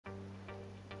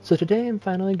So today I'm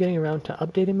finally getting around to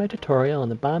updating my tutorial on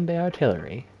the Bombay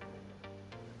artillery.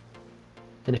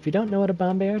 And if you don't know what a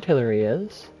Bombay artillery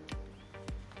is,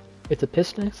 it's a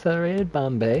piston-accelerated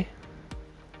Bombay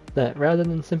that, rather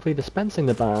than simply dispensing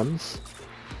the bombs,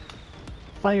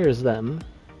 fires them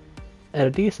at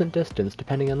a decent distance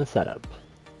depending on the setup.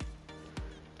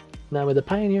 Now with the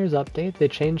Pioneers update, they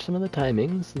changed some of the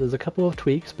timings. There's a couple of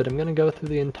tweaks, but I'm going to go through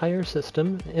the entire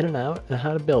system, in and out, and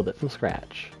how to build it from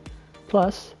scratch.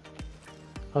 Plus,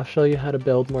 I'll show you how to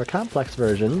build more complex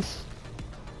versions,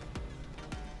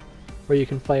 where you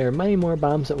can fire many more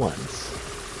bombs at once.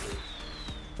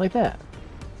 Like that.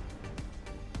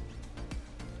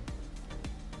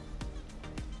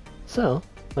 So,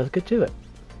 let's get to it.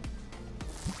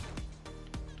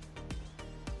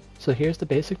 So here's the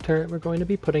basic turret we're going to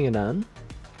be putting it on.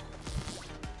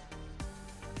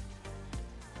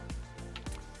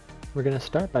 We're going to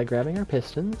start by grabbing our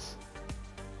pistons.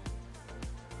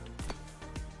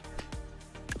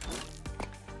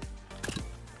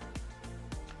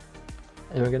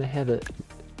 And we're going to have it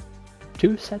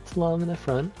 2 sets long in the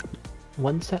front,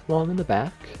 1 set long in the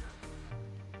back.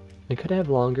 It could have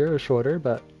longer or shorter,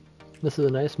 but this is a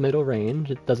nice middle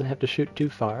range. It doesn't have to shoot too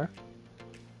far.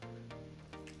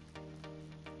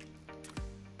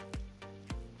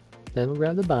 Then we'll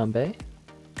grab the Bombay,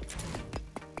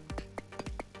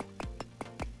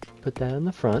 put that in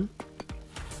the front.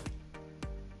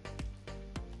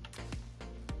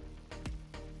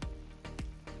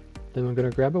 Then we're going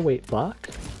to grab a weight block,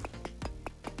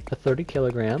 a 30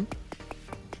 kilogram,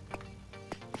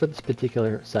 for this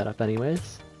particular setup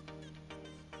anyways.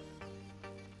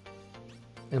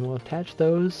 And we'll attach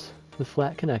those with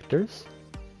flat connectors.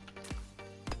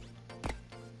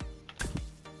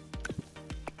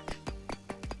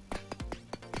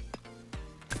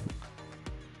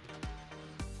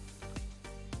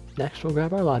 Next we'll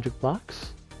grab our logic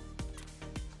blocks.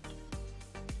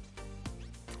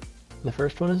 The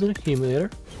first one is an accumulator.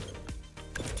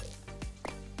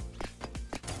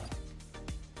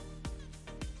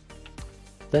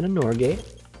 Then a NOR gate.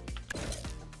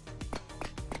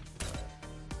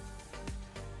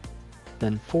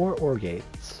 Then 4 OR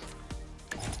gates.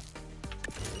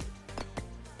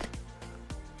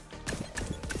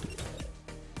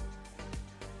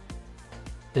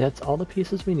 And that's all the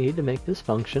pieces we need to make this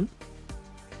function.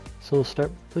 So we'll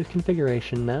start the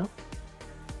configuration now.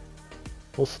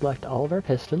 We'll select all of our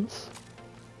pistons,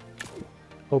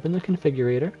 open the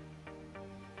configurator,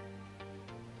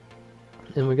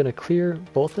 and we're going to clear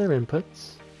both their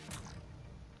inputs,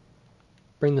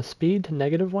 bring the speed to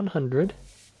 -100,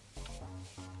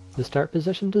 the start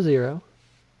position to 0,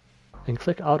 and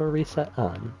click auto reset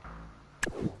on.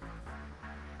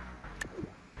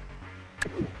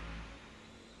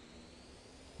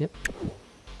 Yep.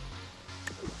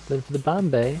 Then for the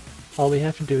Bombay, all we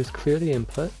have to do is clear the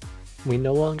input. We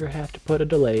no longer have to put a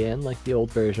delay in like the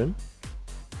old version.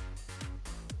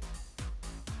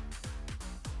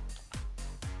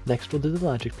 Next we'll do the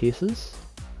logic pieces,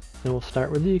 and we'll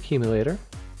start with the accumulator.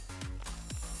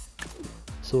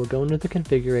 So we'll go into the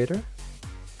configurator,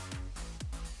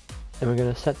 and we're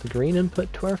going to set the green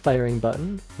input to our firing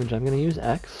button, which I'm going to use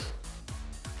X.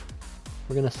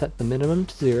 We're going to set the minimum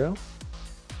to 0,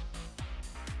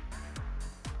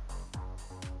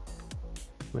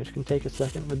 which can take a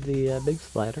second with the big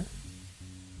slider.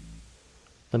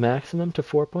 The maximum to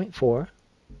 4.4.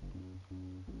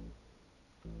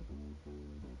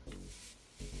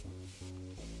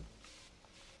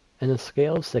 And a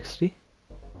scale of 60.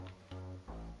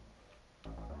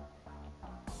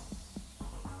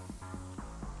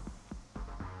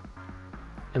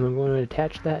 And we're going to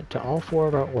attach that to all 4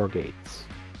 of our OR gates.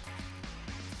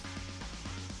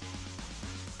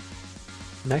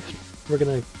 Next, we're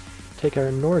going to take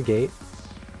our NOR gate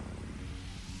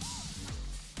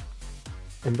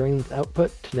and bring the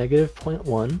output to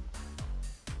 -0.1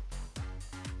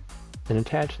 and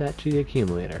attach that to the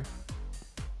accumulator.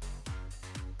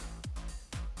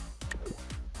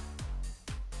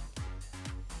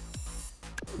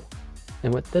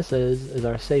 And what this is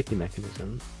our safety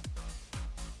mechanism.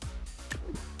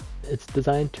 It's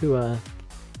designed to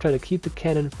try to keep the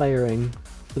cannon firing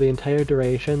for the entire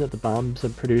duration that the bombs are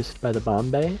produced by the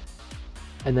Bombay.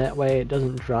 And that way it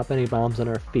doesn't drop any bombs on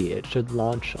our feet. It should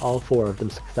launch all 4 of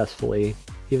them successfully,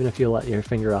 even if you let your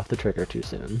finger off the trigger too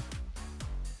soon.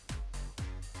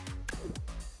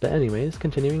 But anyways,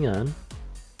 continuing on,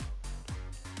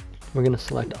 we're going to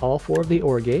select all 4 of the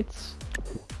OR gates,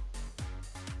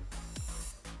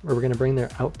 where we're going to bring their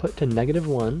output to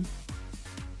 -1,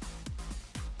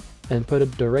 and put a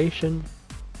duration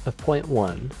of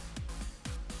 0.1.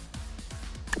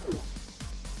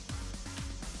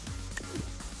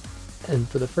 And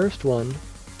for the first one,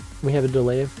 we have a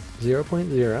delay of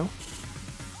 0.0.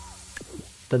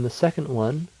 Then the second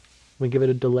one, we give it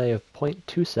a delay of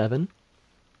 0.27.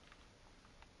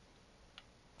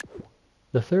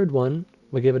 The third one,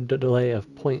 we give it a delay of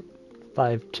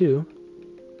 0.52.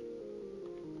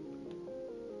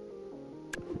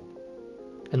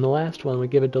 And the last one, we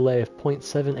give a delay of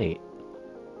 0.78.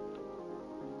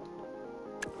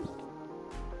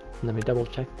 Let me double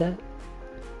check that.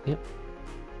 Yep.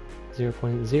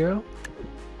 0.0,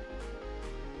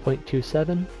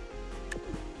 0.27,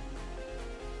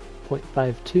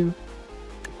 0.52,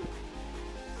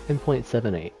 and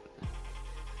 0.78.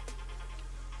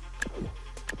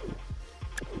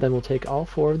 Then we'll take all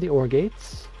four of the OR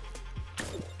gates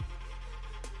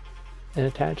and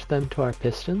attach them to our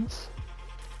pistons,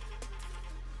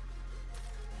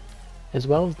 as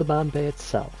well as the bomb bay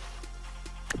itself.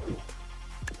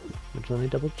 Which, let me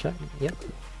double check. Yep.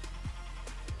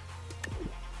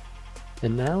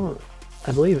 And now,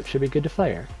 I believe it should be good to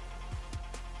fire.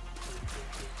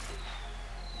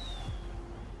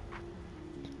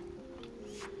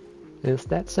 And it's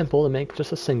that simple to make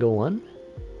just a single one.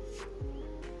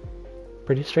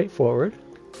 Pretty straightforward.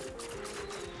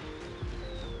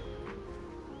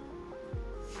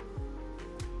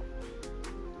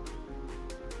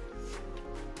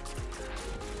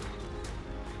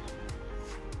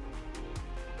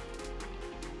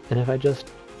 And if I just,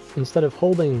 instead of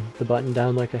holding the button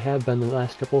down like I have been the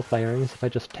last couple of firings, if I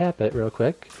just tap it real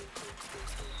quick,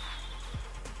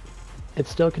 it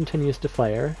still continues to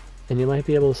fire, and you might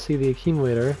be able to see the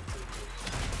accumulator.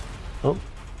 Oh,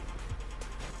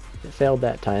 it failed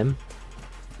that time.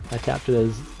 I tapped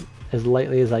it as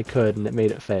lightly as I could and it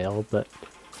made it fail, but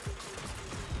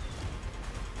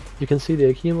you can see the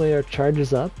accumulator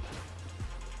charges up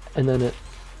and then it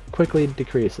quickly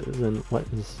decreases. And what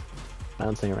is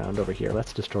bouncing around over here?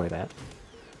 Let's destroy that.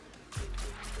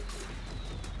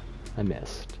 I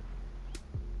missed.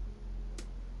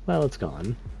 Well, it's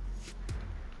gone.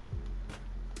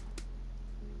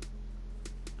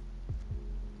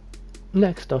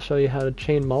 Next, I'll show you how to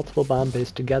chain multiple bomb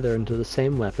bays together into the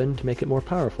same weapon to make it more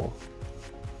powerful.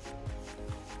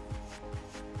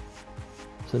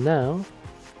 So now,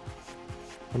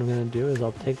 what I'm going to do is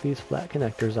I'll take these flat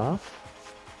connectors off.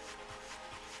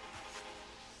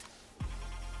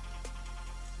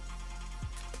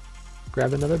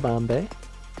 Grab another bomb bay.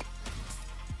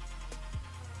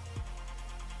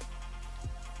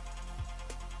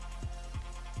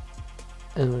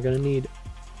 And we're going to need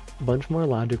a bunch more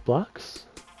logic blocks.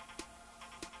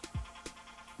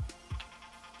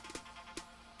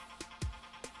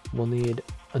 We'll need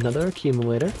another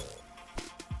accumulator.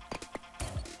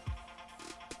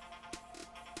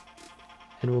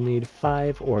 And we'll need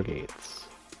 5 OR gates.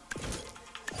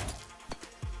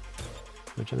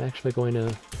 Which I'm actually going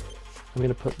to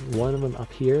put one of them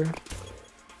up here,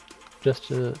 just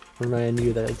to remind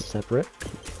you that it's separate.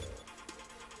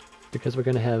 Because we're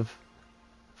going to have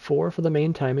 4 for the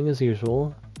main timing as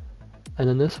usual, and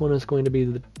then this one is going to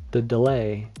be the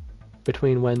delay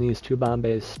between when these 2 bomb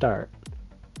bays start.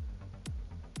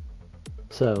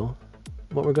 So,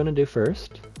 what we're going to do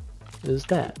first is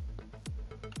that.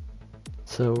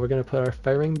 So we're going to put our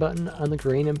firing button on the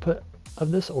green input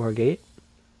of this OR gate,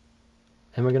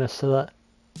 and we're going to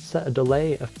set a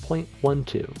delay of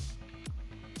 0.12,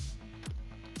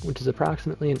 which is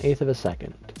approximately 1/8 of a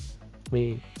second.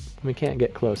 We can't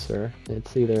get closer.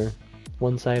 It's either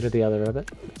one side or the other of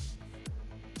it.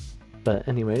 But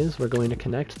anyways, we're going to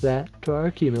connect that to our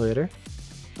accumulator,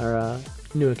 our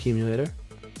new accumulator.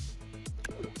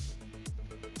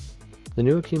 The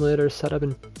new accumulator is set up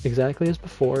exactly as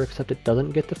before, except it doesn't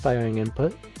get the firing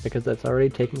input, because that's already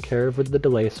taken care of with the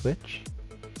delay switch.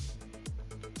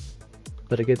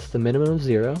 But it gets the minimum of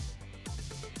 0,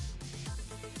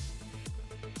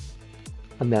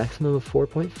 a maximum of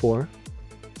 4.4,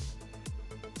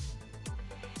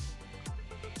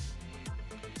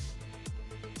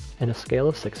 and a scale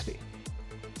of 60.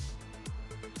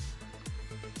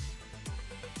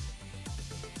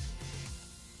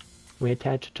 We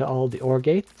attach it to all the OR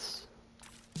gates.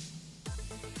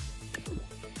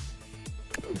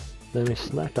 Then we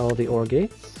select all the OR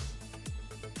gates,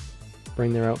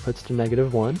 bring their outputs to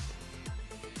 -1,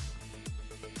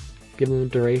 give them a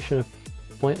duration of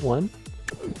 0.1,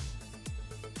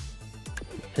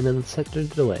 and then set their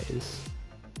delays.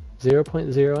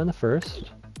 0.0 on the first,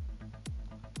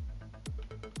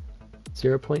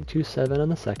 0.27 on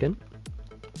the second,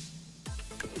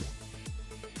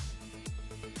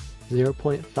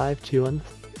 0.52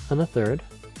 on the third,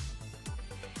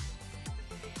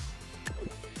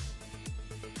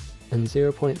 and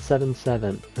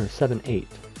 0.77 or 78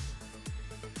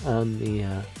 on the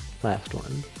last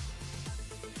one.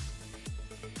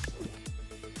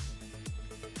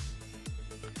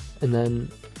 And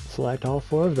then select all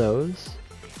 4 of those.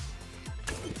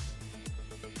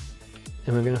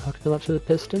 And we're going to hook them up to the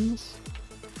pistons.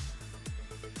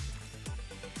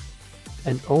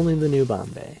 And only the new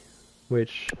bomb bay,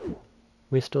 which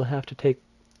we still have to take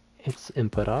its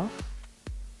input off.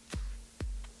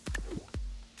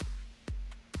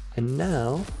 And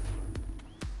now...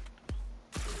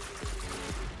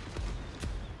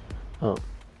 oh,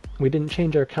 we didn't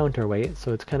change our counterweight,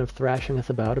 so it's kind of thrashing us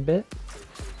about a bit.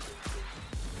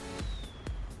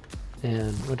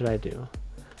 And what did I do?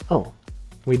 Oh,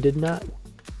 we did not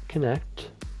connect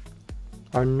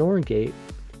our NOR gate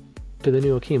to the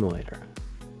new accumulator.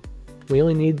 We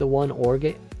only need the one OR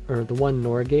gate, or the one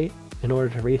NOR gate, in order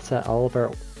to reset all of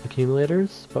our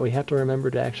accumulators, but we have to remember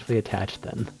to actually attach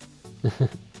them.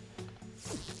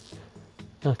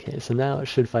 Okay, so now it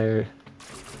should fire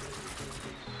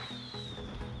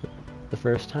the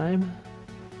first time,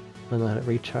 and let it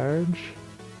recharge.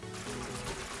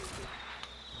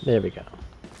 There we go.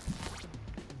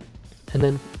 And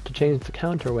then to change the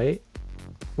counterweight,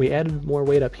 we added more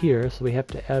weight up here, so we have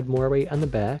to add more weight on the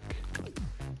back.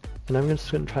 And I'm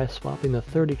just going to try swapping the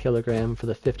 30 kilogram for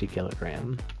the 50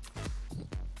 kilogram.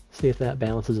 See if that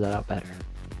balances that out better.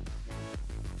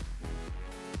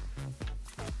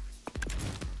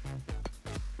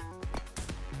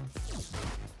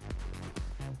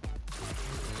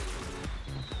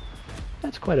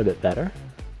 That's quite a bit better.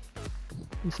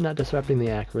 It's not disrupting the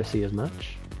accuracy as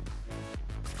much.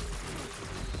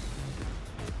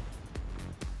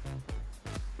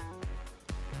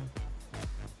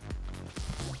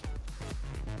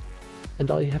 And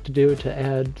all you have to do to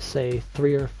add, say,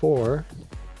 3 or 4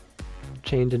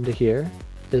 chained into here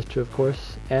is to, of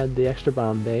course, add the extra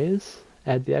bomb bays,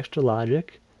 add the extra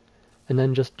logic, and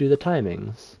then just do the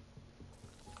timings.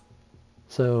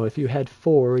 So if you had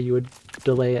 4, you would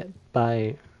delay it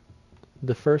by...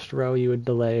 the first row you would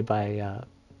delay by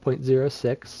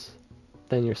 0.06,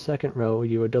 then your second row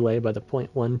you would delay by the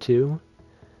 0.12,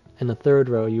 and the third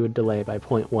row you would delay by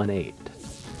 0.18.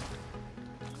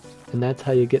 And that's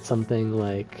how you get something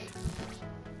like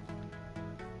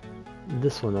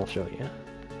this one I'll show you.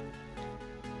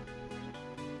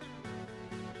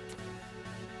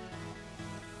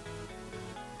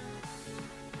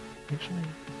 Actually,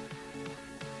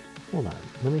 hold on,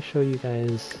 let me show you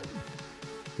guys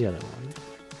the other one.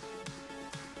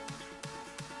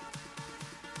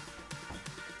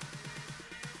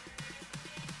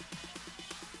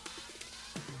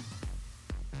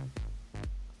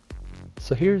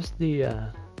 So here's the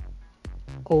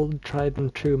old tried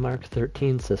and true Mark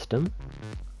 13 system.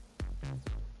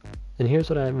 And here's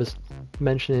what I was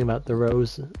mentioning about the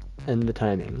rows and the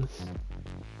timings.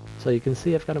 So you can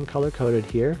see I've got them color coded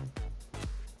here.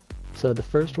 So the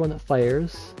first one that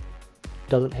fires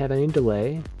doesn't have any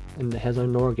delay, and it has a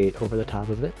NOR gate over the top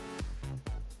of it.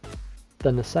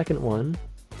 Then the second one,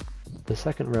 the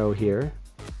second row here,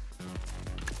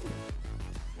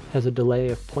 has a delay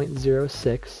of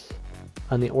 0.06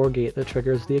 on the OR gate that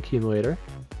triggers the accumulator.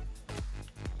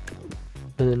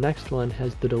 Then the next one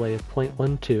has the delay of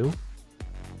 0.12.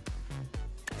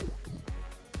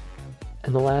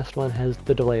 And the last one has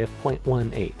the delay of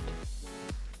 0.18.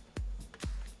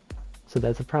 So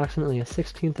that's approximately a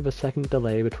 1/16 of a second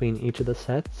delay between each of the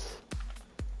sets.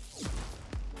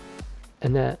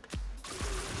 And that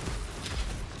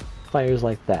fires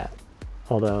like that,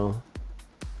 although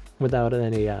without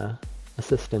any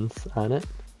assistance on it.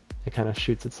 It kind of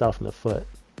shoots itself in the foot.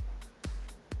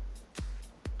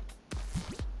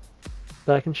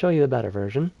 But I can show you the better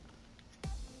version.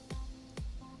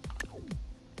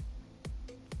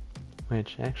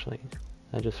 Which, actually,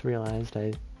 I just realized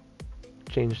I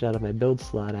changed out of my build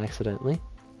slot accidentally.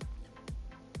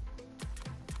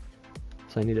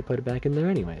 So I need to put it back in there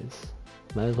anyways.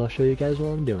 Might as well show you guys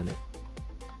while I'm doing it.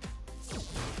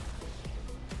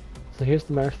 So here's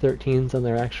the Mark 13s on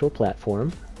their actual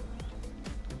platform.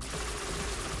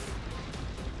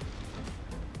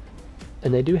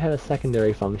 And they do have a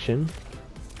secondary function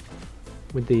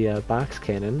with the box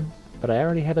cannon, but I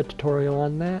already have a tutorial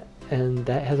on that, and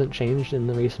that hasn't changed in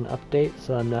the recent update,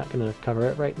 so I'm not going to cover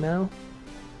it right now.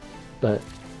 But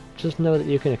just know that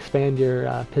you can expand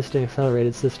your piston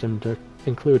accelerated system to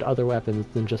include other weapons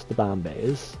than just the bomb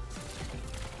bays.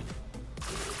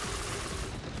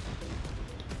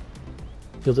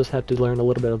 You'll just have to learn a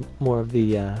little bit more of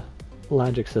the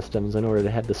logic systems in order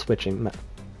to have the switching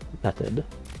method.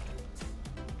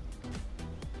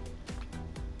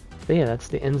 But yeah, that's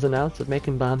the ins and outs of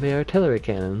making bomb bay artillery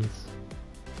cannons.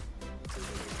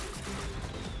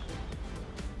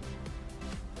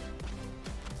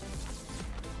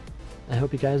 I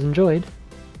hope you guys enjoyed.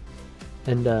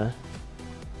 And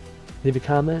leave a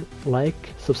comment, like,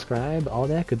 subscribe, all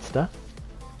that good stuff.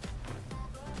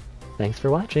 Thanks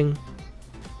for watching.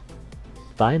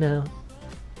 Bye now.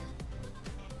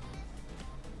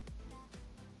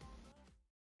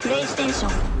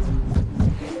 PlayStation